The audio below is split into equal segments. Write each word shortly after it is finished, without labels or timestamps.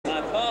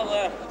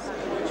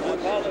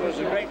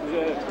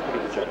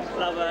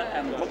lover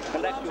and book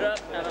collector,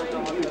 and I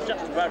think he was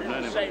just about in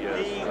the same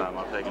league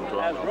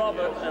as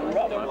Robert, and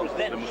Robert was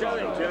then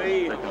showing to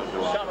me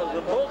some of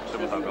the books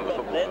that he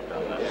got then,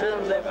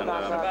 and they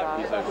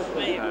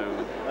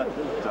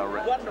were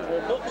about wonderful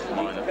books that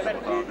he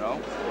collected,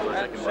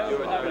 and so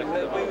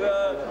we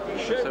were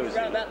showing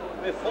around that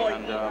before he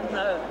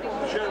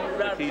showed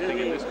around to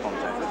the,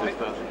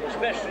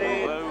 especially,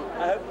 I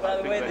hope by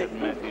the way,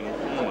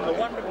 the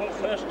wonderful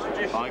first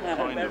edition I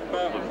remember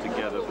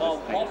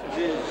of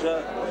Oxford's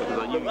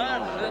The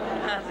Man,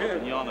 and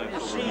you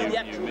see the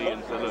actual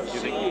book, you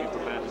see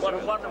what a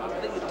wonderful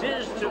thing it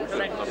is to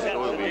collect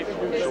second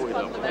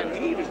editions, and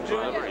he was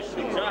doing it at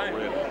the time,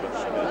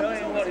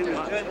 knowing what he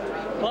was doing,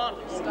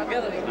 partly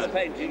together with the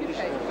paintings,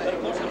 but of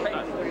course the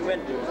paintings when he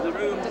went into the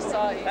room,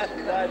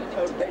 after I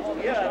told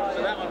painting, yeah,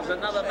 so that was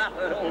another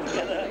matter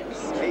altogether.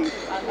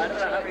 I don't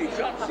know how many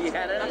shots he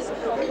had in it, he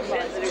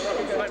said that he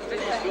wasn't quite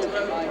finished,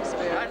 although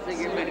I think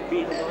it might have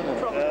been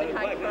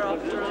quite a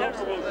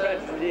terrible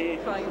tragedy,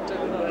 I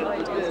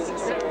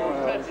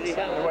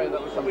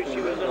wish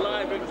he was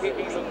alive and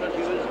kicking because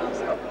he was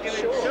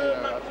giving so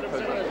much of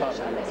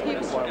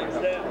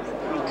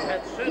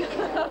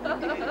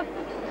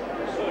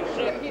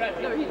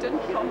no, he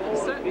didn't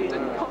certainly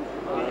didn't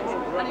compromise,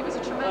 and he was a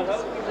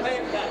tremendous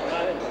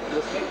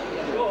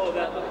sure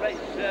that the place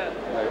preserved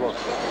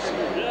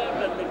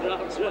the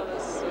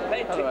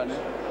paintings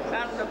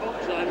and the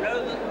books. I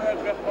know that there are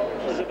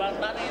proposals about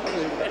money and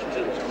these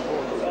questions,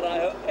 but I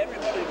hope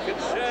everybody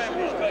concerned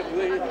is going to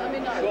be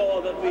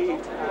sure that we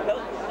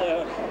help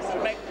to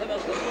make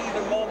Plymouth an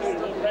even more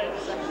beautiful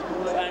place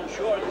by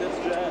ensuring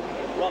that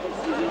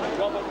Robert's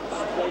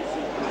place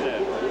is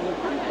preserved.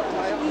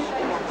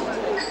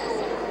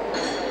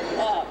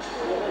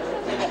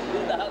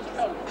 The house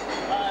front.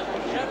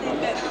 Shirley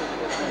left.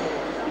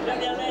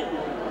 Shirley left.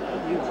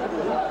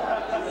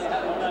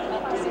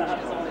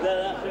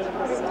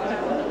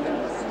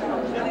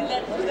 Shirley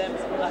left to them.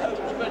 I hope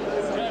it's going to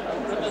return to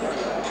Plymouth,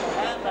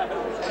 and I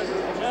hope it's going to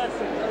return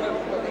to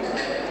Plymouth.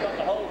 It's got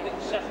the whole thing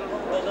settled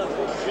for the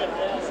bullshit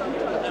there, and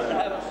we'll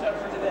have a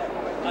ceremony there.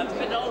 I'm a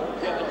bit old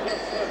here, but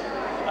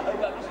I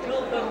hope I'm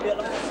still going to be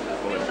alive.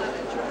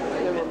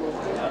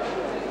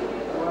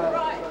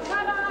 Right,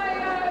 can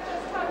I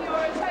just have your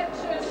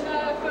attention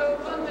for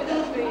 1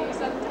 minute, please?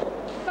 And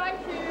thank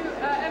you,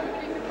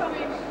 everybody, for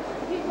coming.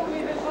 People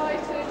we've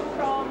invited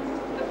from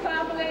the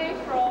family,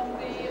 from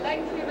the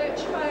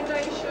Rt.Hon.Michael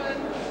Foundation,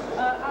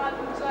 and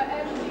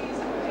MPs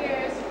and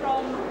peers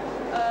from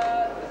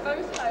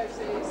both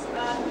houses,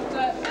 and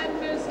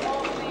members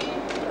of the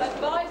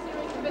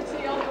Advisory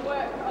Committee on the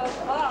Work of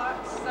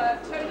Arts.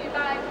 Tony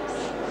Banks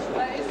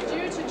is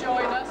due to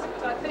join us,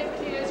 but I think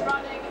he is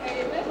running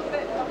a little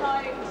bit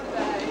behind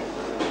today.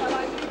 And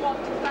I do want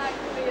to thank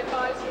the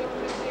Advisory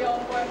Committee on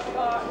Work of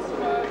Arts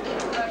for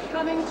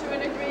coming to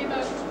an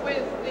agreement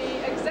with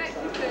the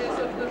executives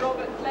of the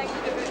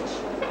R.O.LENKIEWICZ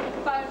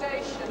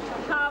Foundation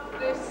to have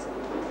this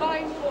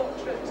fine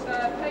portrait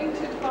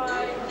painted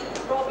by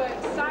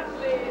Robert,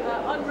 sadly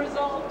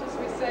unresolved, as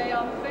we say,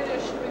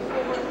 unfinished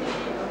before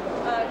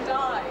he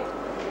died.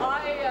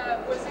 I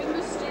was in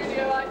the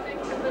studio, I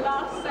think, in the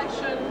last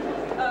session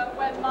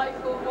when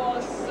Michael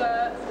was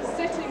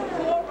sitting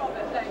for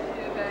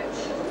R.O.LENKIEWICZ,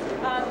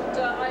 and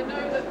I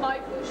know that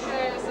Michael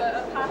shares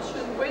a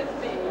passion with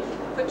me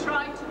for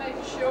trying to make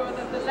sure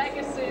that the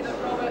legacy that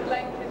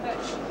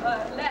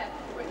R.O.LENKIEWICZ left,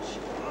 which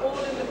all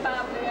in the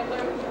family and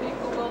local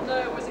people will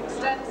know was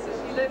extensive.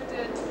 He lived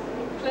in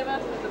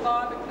Plymouth at the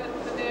Barbican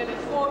for nearly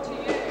 40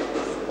 years,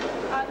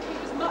 and he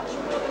was much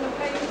more than a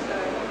painter.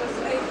 He was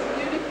a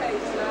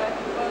communicator,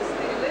 he was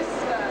a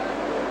listener,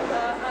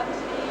 and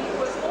he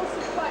was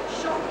also quite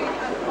shocking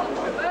and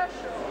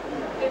controversial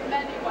in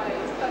many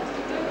ways, but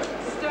he did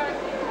stir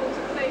people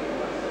to think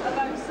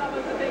about some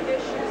of the big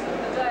issues of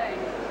the day.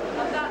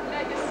 And that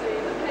legacy,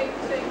 the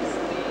paintings,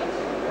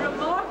 the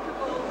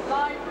remarkable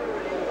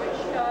library,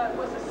 which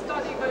was a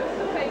study both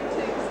the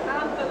paintings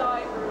and the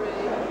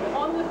library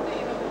on the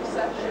theme of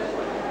obsession,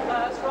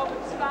 as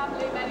Robert's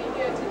family many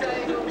years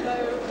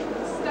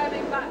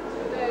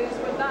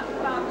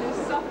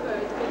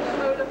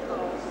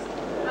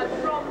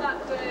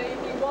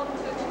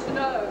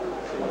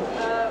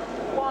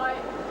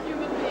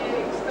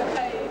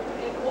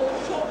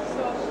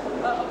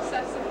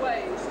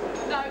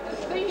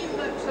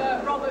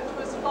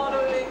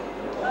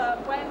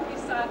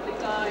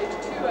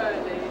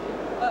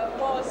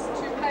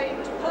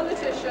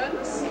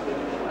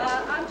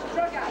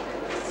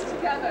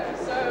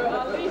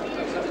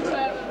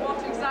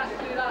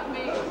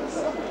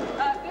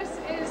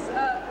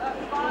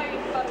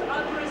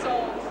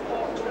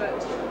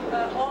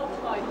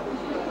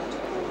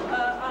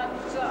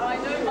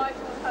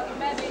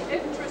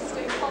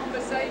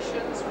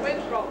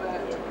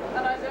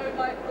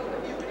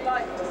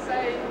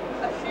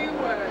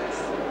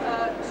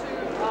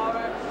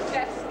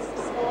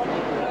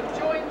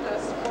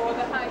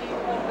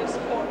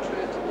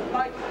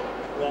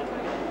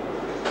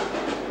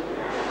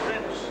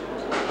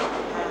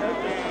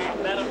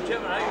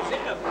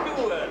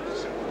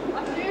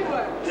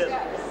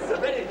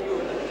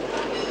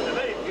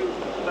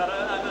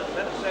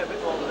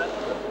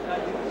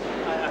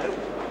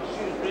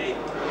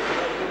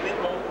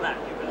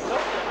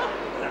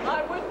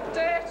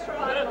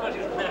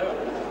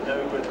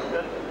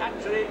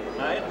Actually,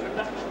 my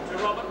introduction to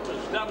Robert was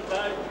done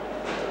by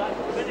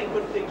many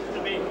good things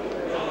to me.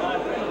 My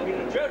friend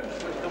Peter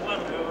Jones was the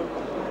one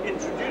who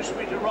introduced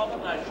me to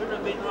Robert. I should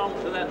have been along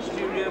to that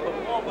studio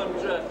before, but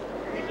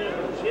Peter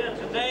was here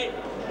today.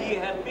 He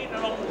had been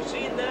along the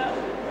scene there,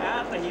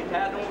 and he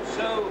had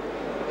also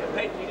a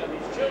painting of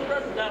his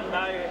children done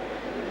by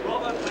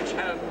Robert, which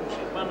hangs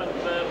in one of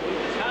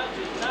Peter's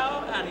houses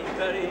now, and he's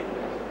very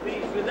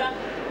pleased with that.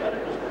 But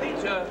it was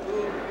Peter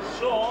who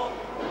saw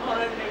not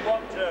only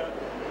what a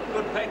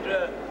good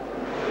painter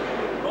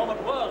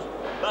Robert was,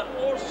 but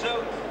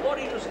also what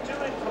he was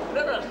doing for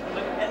Plymouth.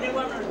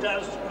 Anyone who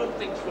does good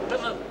things for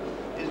Plymouth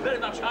is very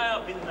much high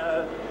up in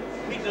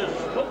Peter's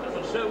book.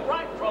 And so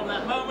right from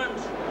that moment,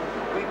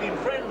 we've been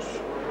friends,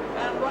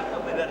 and right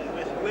up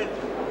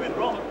with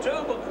Robert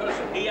too,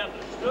 because he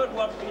understood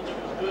what Peter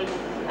was doing,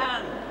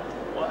 and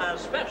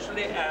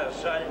especially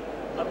as I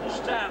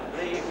understand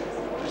the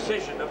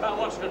decision about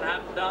what's going to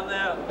happen down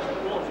there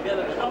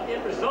altogether. It's not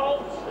yet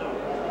resolved.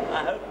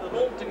 I hope that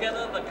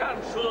altogether the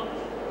council,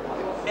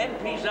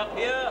 MPs up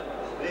here,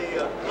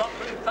 the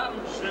lottery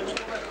funds and all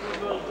that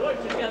will join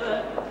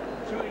together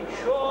to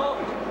ensure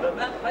that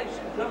that place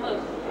in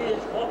Plymouth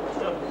is what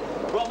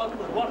Robert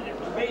would want it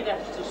to be.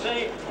 That's to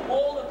say,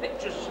 all the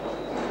pictures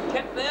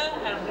kept there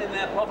and in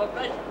their proper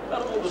place,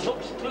 but all the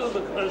books too,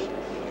 because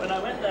when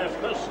I went there, of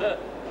course,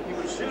 he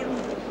was soon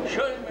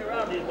showing me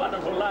around his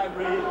wonderful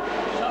library.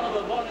 Some of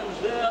the volumes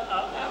there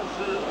are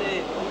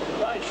absolutely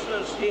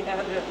priceless. He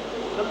had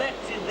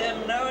collected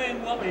them,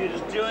 knowing what he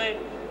was doing.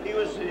 He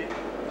was the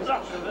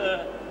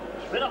philosopher.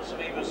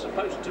 Philosophy was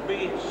supposed to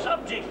be his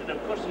subject, and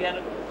of course he had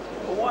a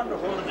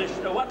wonderful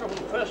edition, a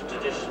wonderful first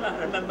edition, I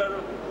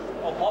remember,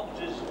 of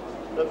Hobbes's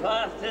The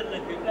Leviathan.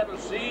 If you've never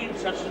seen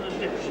such an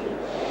edition,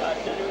 I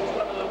tell you, it's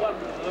one of the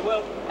wonders of the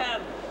world.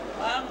 And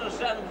I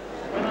understand,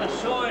 when I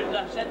saw it,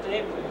 I said to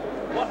him,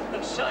 what an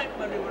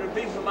excitement it would have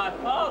been for my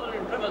father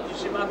in Plymouth. You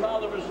see, my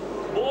father was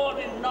born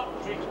in Knott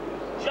Street,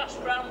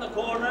 just round the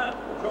corner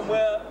from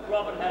where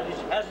Robert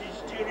has his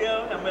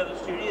studio and where the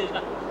studio is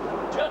now.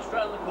 Just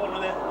round the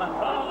corner there. My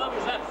father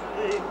was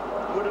absolutely,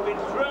 would have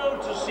been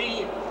thrilled to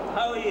see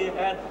how he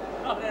had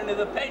not only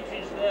the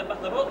paintings there,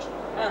 but the books,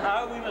 and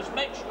how we must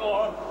make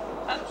sure,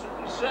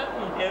 absolutely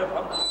certain here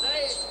from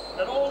today,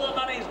 that all the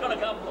money is going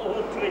to come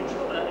forward to each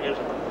other.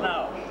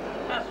 Now,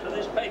 as for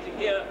this painting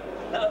here,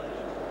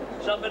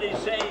 somebody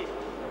say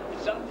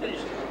it's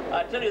unfinished.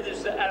 I tell you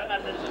this,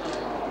 and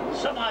there's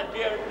some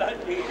idea it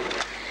might be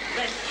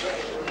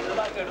necessary. It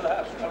might go to the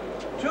House of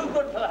Commons. Too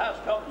good for the House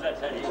of Commons, I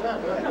tell you.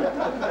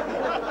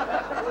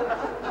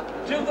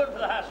 Too good for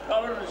the House of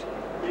Commons.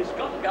 He's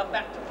got to come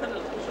back to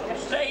Plymouth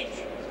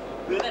stage.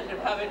 We let him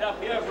have it up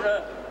here for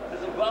a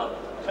little while.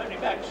 Tony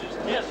Banks is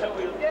here, so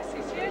we'll... Yes,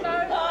 he's here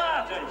now.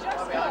 Ah,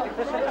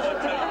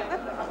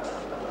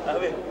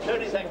 Tony.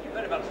 Tony, thank you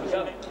very much for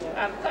coming,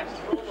 and thanks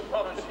for all the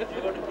promises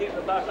you're going to give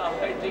about our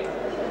painting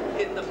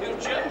in the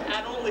future,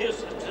 and all the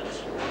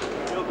assistance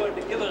you're going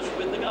to give us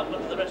with the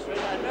government and the rest of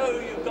it. I know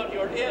you've got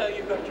your ear,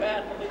 you've got your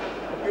hand,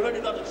 you've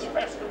only got to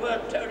express the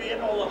word Tony,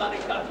 and all the money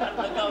comes out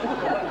of the government.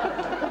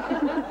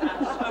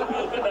 And so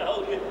we're going to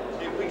hold you.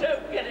 If we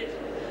don't get it,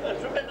 a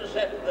tremendous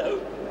effort, though,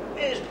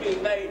 is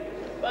being made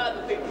by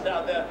the people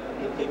down there,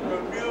 the people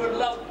who knew and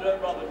loved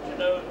Robert, you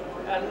know,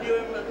 and knew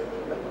him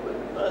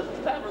as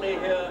family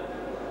here,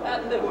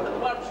 and they were the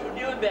ones who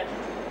knew him best,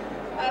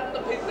 and the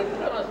people in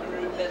Plymouth who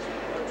knew him best.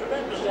 A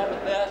tremendous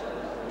effort there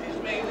is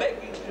being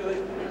making to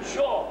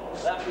ensure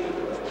that we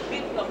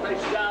keep the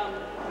place down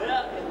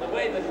there in the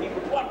way that he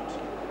would want,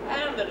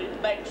 and that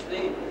it makes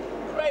the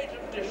great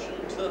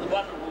addition to the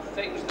wonderful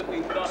things that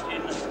we've got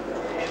in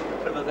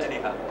Plymouth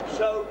anyhow.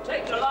 So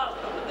take a last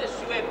look at this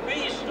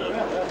beast, and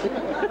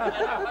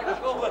I'm quite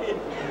sure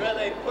where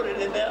they put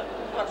it in there.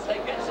 Once they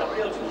get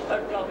somebody else's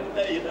photograph in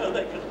there, you know,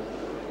 they can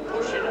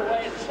push it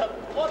away and stuff.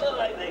 What are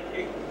they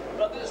thinking?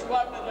 But this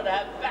one we're going to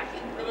have back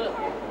in Plymouth.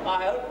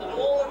 I hope that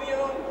all of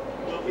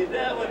you will be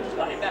there when it's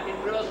coming back in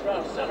Plymouth for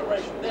our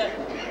celebration there.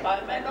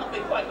 I may not be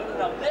quite good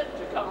enough then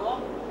to come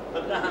along,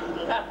 but then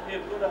there'll have to be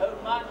a good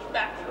home march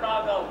back for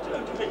R.O.LENKIEWICZ too,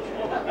 to which you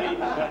will be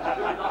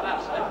doing on that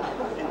side.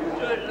 If you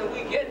do it in the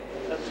weekend.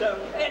 And so,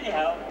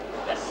 anyhow,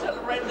 let's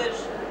celebrate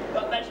this,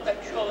 but let's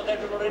make sure that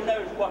everybody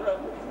knows what a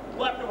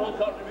wonderful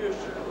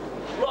contribution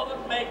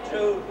Robert made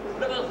to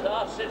Plymouth,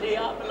 our city,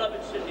 our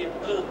beloved city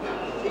of Plymouth.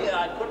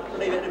 I couldn't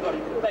believe anybody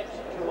could make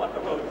such a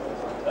wonderful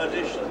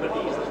addition, but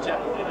he's the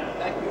champion.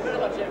 Thank you very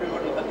much,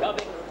 everybody, for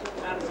coming,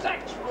 and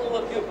thanks for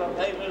all the pupil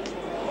papers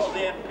for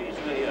the MPs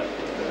who are here.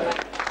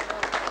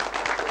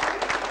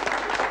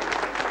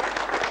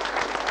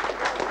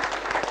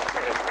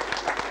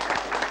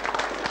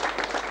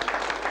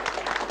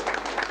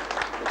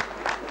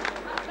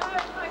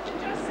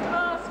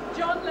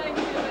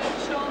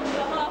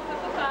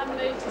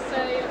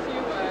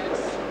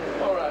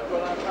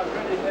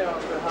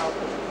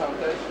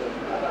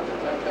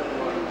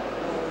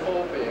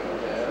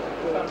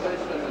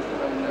 Foundation, as you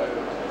may know,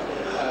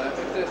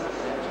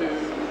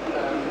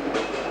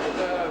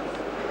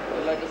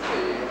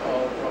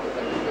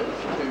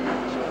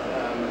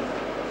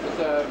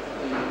 preserve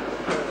the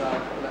very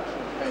large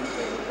collection of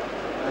paintings,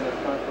 and as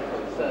Michael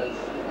Foot says,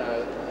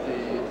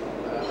 the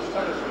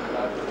astonishing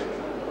library,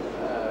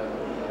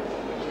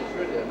 which is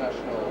really a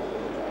national,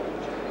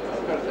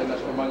 I'm going to say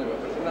national monument,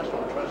 but it's a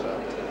national treasure.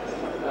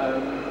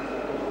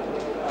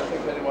 I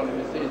think anyone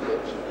who sees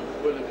it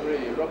will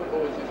agree. Robert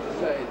always used to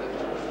say that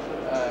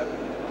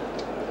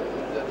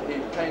that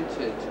he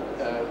painted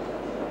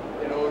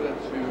in order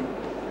to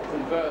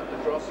convert the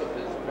dross of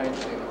his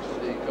painting to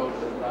the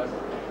Golden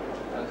Library,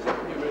 and so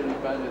he really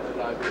valued the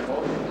library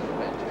more than his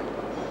painting.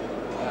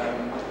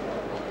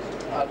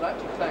 I'd like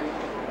to thank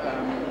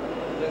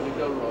Linda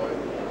Gilroy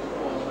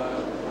for her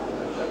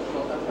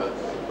exceptional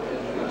efforts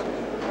in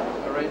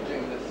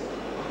arranging this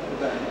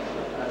event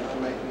and for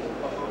making it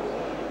possible.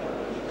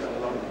 She's done a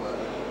lot of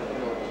work in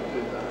order to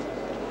do that.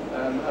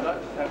 I'd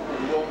like to thank the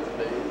warm